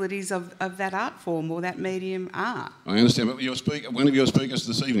possibilities of that art form or that medium are. I understand, but one of your speakers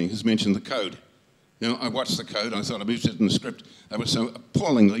this evening has mentioned the Code. Now, I watched the Code, I thought I used it in the script. They were so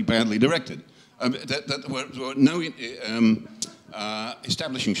appallingly badly directed. That there were no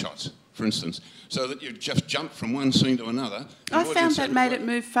establishing shots, for instance, so that you just jump from one scene to another. I found that made it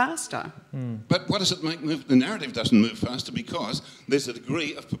move faster. But what does it make move? The narrative doesn't move faster because there's a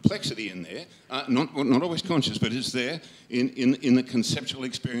degree of perplexity in there, not always conscious, but it's there in the conceptual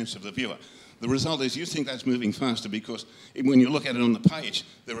experience of the viewer. The result is you think that's moving faster because when you look at it on the page,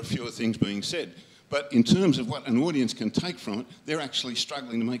 there are fewer things being said. But in terms of what an audience can take from it, they're actually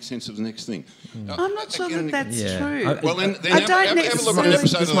struggling to make sense of the next thing. I'm not sure that that's true. Well, then have a look at an episode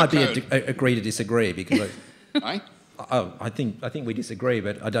this of might the be agree to disagree because I think we disagree,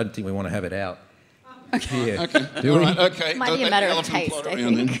 but I don't think we want to have and Okay. Okay. All right. Okay. Might be a matter of taste, I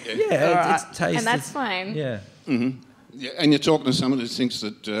think. It's taste. And that's fine. Yeah. Mm-hmm. Yeah, and you're talking to someone who thinks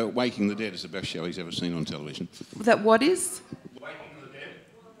that Waking the Dead is the best show he's ever seen on television. That what is? Waking the Dead.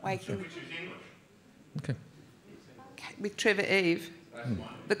 Waking. Which is English. Okay. With Trevor Eve,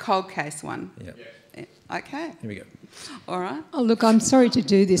 the cold case one. Yeah. Okay. Here we go. All right. Oh, look, I'm sorry to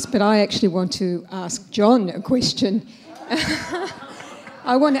do this, but I actually want to ask John a question.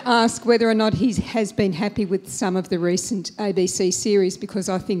 I want to ask whether or not he has been happy with some of the recent ABC series, because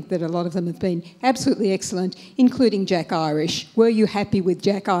I think that a lot of them have been absolutely excellent, including Jack Irish. Were you happy with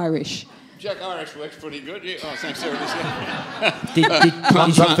Jack Irish? Jack Irish works pretty good. Yeah. Oh, thanks, there it is. Did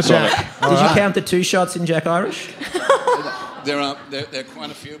you count the 2 shots in Jack Irish? There are quite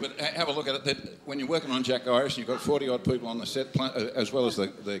a few, but have a look at it. When you're working on Jack Irish, you've got 40-odd people on the set, as well as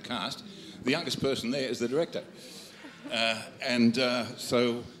the cast. The youngest person there is the director.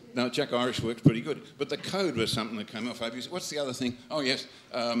 So now Jack Irish works pretty good. But the Code was something that came off. What's the other thing? Oh, yes.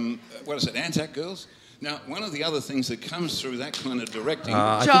 What is it? Anzac Girls? Now, one of the other things that comes through that kind of directing...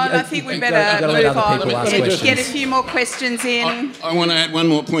 John, I think we better move on. Get a few more questions in. I want to add one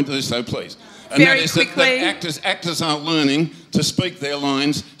more point to this, though, please. And very that is quickly. That actors are learning to speak their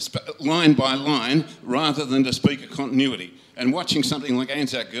lines line by line rather than to speak a continuity. And watching something like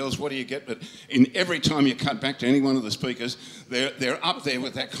Anzac Girls, what do you get? But in every time you cut back to any one of the speakers, they're up there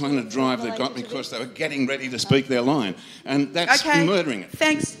with that kind of drive that got me because they were getting ready to speak their line. And that's murdering it.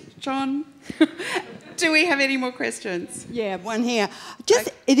 Thanks, John? Do we have any more questions? Yeah, one here.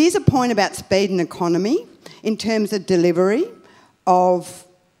 It is a point about speed and economy in terms of delivery of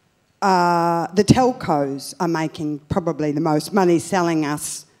the telcos are making probably the most money selling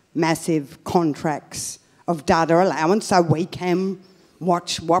us massive contracts of data allowance so we can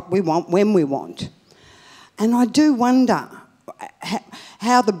watch what we want when we want. And I do wonder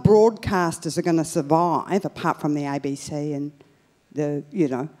how the broadcasters are going to survive, apart from the ABC and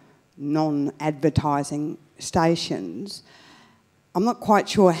the, non-advertising stations. I'm not quite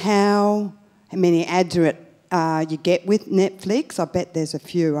sure how many ads you get with Netflix. I bet there's a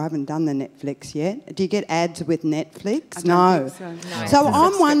few. I haven't done the Netflix yet. Do you get ads with Netflix? I don't think so. No. So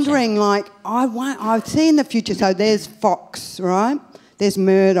I'm wondering, I see in the future, so there's Fox, right? There's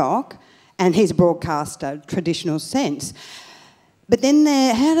Murdoch, and he's a broadcaster, traditional sense. But then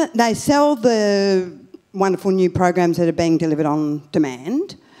how do they sell the wonderful new programs that are being delivered on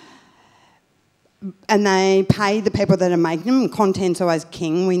demand, and they pay the people that are making them. Content's always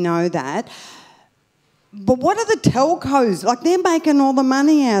king, we know that. But what are the telcos? They're making all the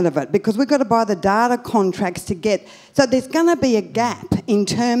money out of it because we've got to buy the data contracts to get... So there's going to be a gap in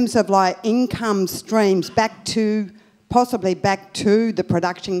terms of, income streams possibly back to the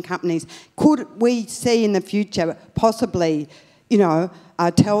production companies. Could we see in the future possibly,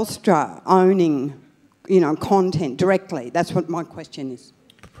 Telstra owning, content directly? That's what my question is.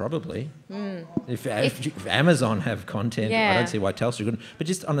 Probably. If Amazon have content, I don't see why Telstra couldn't. But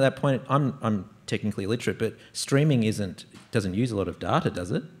just on that point, I'm technically illiterate, but streaming doesn't use a lot of data, does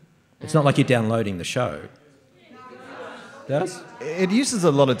it? It's not like you're downloading the show. Does? It uses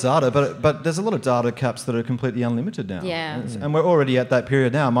a lot of data, but there's a lot of data caps that are completely unlimited now. Yeah. And we're already at that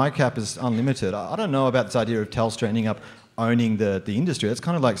period now. My cap is unlimited. I don't know about this idea of Telstra ending up owning the industry. It's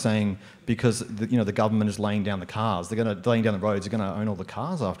kind of like saying because the government is laying down the cars, laying down the roads, they're going to own all the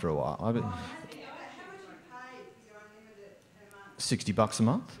cars after a while. How much you pay if you're unlimited per month? $60 a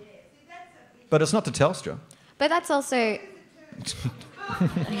month. But it's not to Telstra. But that's also...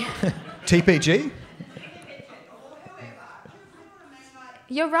 TPG?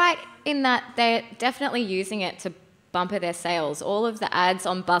 You're right in that they're definitely using it to bumper their sales. All of the ads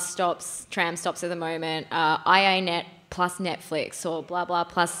on bus stops, tram stops at the moment, IANet plus Netflix or blah, blah,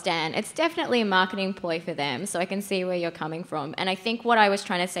 plus Stan. It's definitely a marketing ploy for them, so I can see where you're coming from. And I think what I was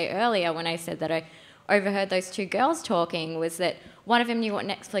trying to say earlier when I said that I overheard those two girls talking was that one of them knew what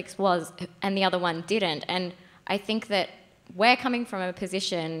Netflix was and the other one didn't. And I think that we're coming from a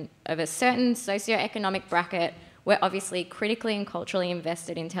position of a certain socioeconomic bracket. We're obviously critically and culturally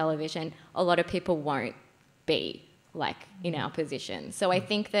invested in television. A lot of people won't be in our position. So I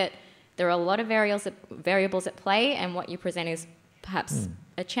think that there are a lot of variables at play, and what you present is perhaps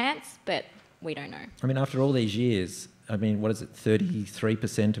a chance, but we don't know. I mean, after all these years, what is it,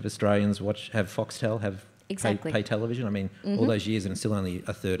 33% of Australians have Foxtel, have pay television? All those years, and still only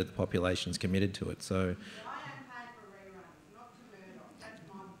a third of the population's committed to it, so...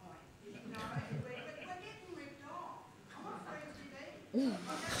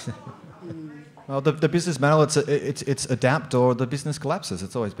 Well, the business model, it's adapt or the business collapses.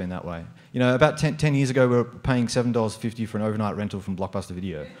 It's always been that way. About 10 years ago, we were paying $7.50 for an overnight rental from Blockbuster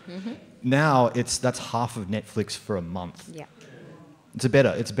Video. Mm-hmm. Now, that's half of Netflix for a month. Yeah. It's a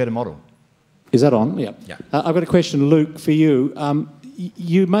better model. Is that on? Yeah. I've got a question, Luke, for you.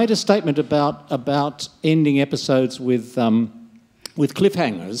 You made a statement about ending episodes with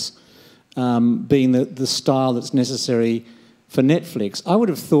cliffhangers being the style that's necessary for Netflix. I would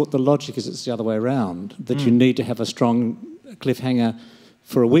have thought the logic is it's the other way around, that you need to have a strong cliffhanger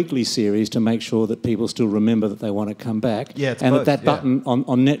for a weekly series to make sure that people still remember that they want to come back. Yeah, it's and both, that button on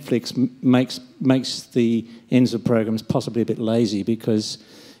Netflix makes the ends of programs possibly a bit lazy because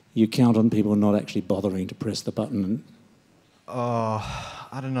you count on people not actually bothering to press the button.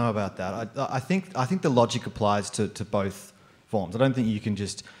 I don't know about that. I think the logic applies to both forms. I don't think you can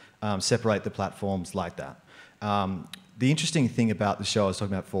just separate the platforms like that. The interesting thing about the show I was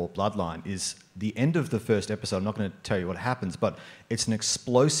talking about for Bloodline is the end of the first episode. I'm not going to tell you what happens, but it's an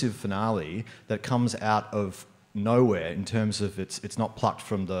explosive finale that comes out of nowhere in terms of it's not plucked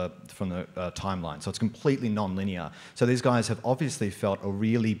from the timeline, so it's completely non-linear. So these guys have obviously felt a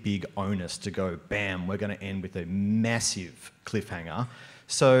really big onus to go, bam, we're going to end with a massive cliffhanger.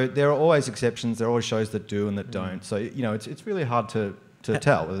 So there are always exceptions. There are always shows that do and that don't. So it's really hard to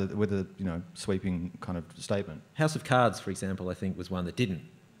tell with a sweeping kind of statement. House of Cards, for example, I think was one that didn't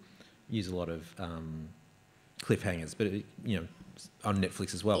use a lot of cliffhangers, but on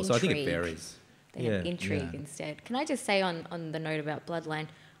Netflix as well. Intrigue. So I think it varies. They have intrigue instead. Can I just say on the note about Bloodline,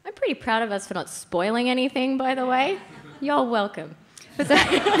 I'm pretty proud of us for not spoiling anything, by the way. You're welcome. But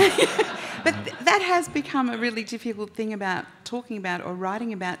that has become a really difficult thing about talking about or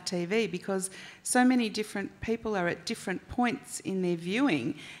writing about TV, because so many different people are at different points in their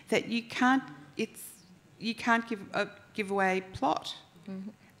viewing that you can't give away plot,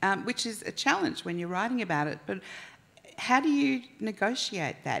 which is a challenge when you're writing about it. But how do you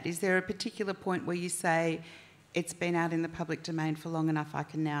negotiate that? Is there a particular point where you say, it's been out in the public domain for long enough, I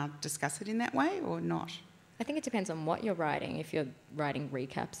can now discuss it in that way, or not? I think it depends on what you're writing. If you're writing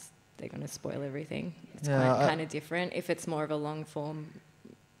recaps, they're going to spoil everything. It's kind of different. If it's more of a long-form,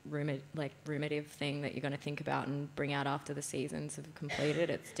 ruminative thing that you're going to think about and bring out after the seasons have completed,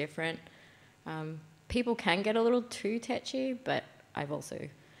 it's different. People can get a little too tetchy, but I've also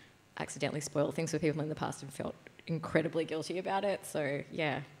accidentally spoiled things for people in the past and felt incredibly guilty about it. So,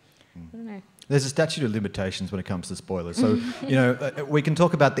 yeah, I don't know. There's a statute of limitations when it comes to spoilers. So, we can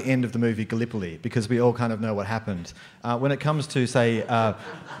talk about the end of the movie Gallipoli because we all kind of know what happened. When it comes to, say,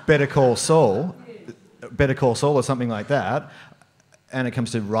 Better Call Saul or something like that, and it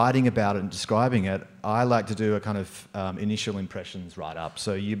comes to writing about it and describing it, I like to do a kind of initial impressions write-up.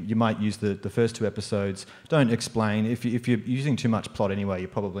 So you might use the first 2 episodes. Don't explain. If you're using too much plot anyway, you're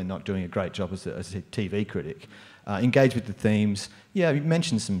probably not doing a great job as a TV critic. Engage with the themes. Yeah, you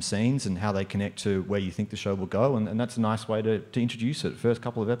mention some scenes and how they connect to where you think the show will go, and that's a nice way to introduce it. First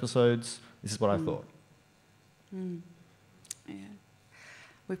couple of episodes, this is what I thought. Yeah.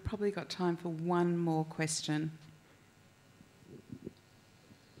 We've probably got time for one more question.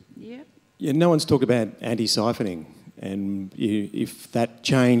 Yep. Yeah, no one's talked about anti-siphoning, and if that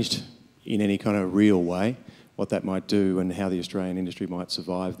changed in any kind of real way, what that might do and how the Australian industry might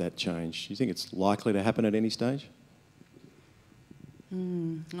survive that change. Do you think it's likely to happen at any stage?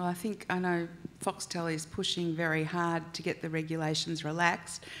 Well, I know Foxtel is pushing very hard to get the regulations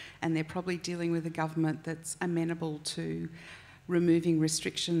relaxed, and they're probably dealing with a government that's amenable to removing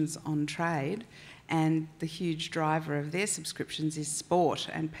restrictions on trade. And the huge driver of their subscriptions is sport,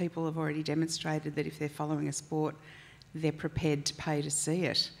 and people have already demonstrated that if they're following a sport, they're prepared to pay to see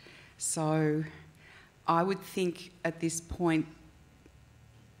it. So I would think at this point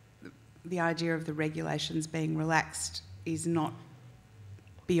the idea of the regulations being relaxed is not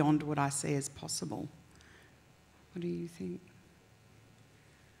beyond what I see as possible. What do you think?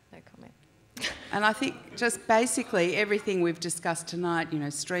 No comment. And I think just basically everything we've discussed tonight,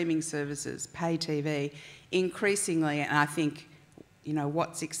 streaming services, pay TV, increasingly, and I think,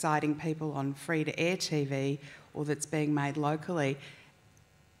 what's exciting people on free-to-air TV or that's being made locally,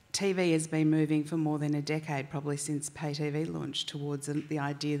 TV has been moving for more than a decade, probably since pay TV launched, towards the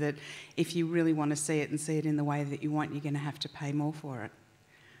idea that if you really want to see it and see it in the way that you want, you're going to have to pay more for it.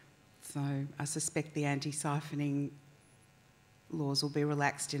 So I suspect the anti-siphoning laws will be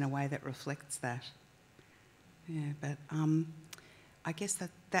relaxed in a way that reflects that. Yeah, but I guess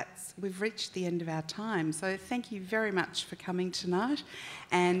we've reached the end of our time. So thank you very much for coming tonight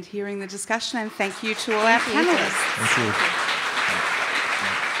and hearing the discussion, and thank you to all our panellists. Thank you.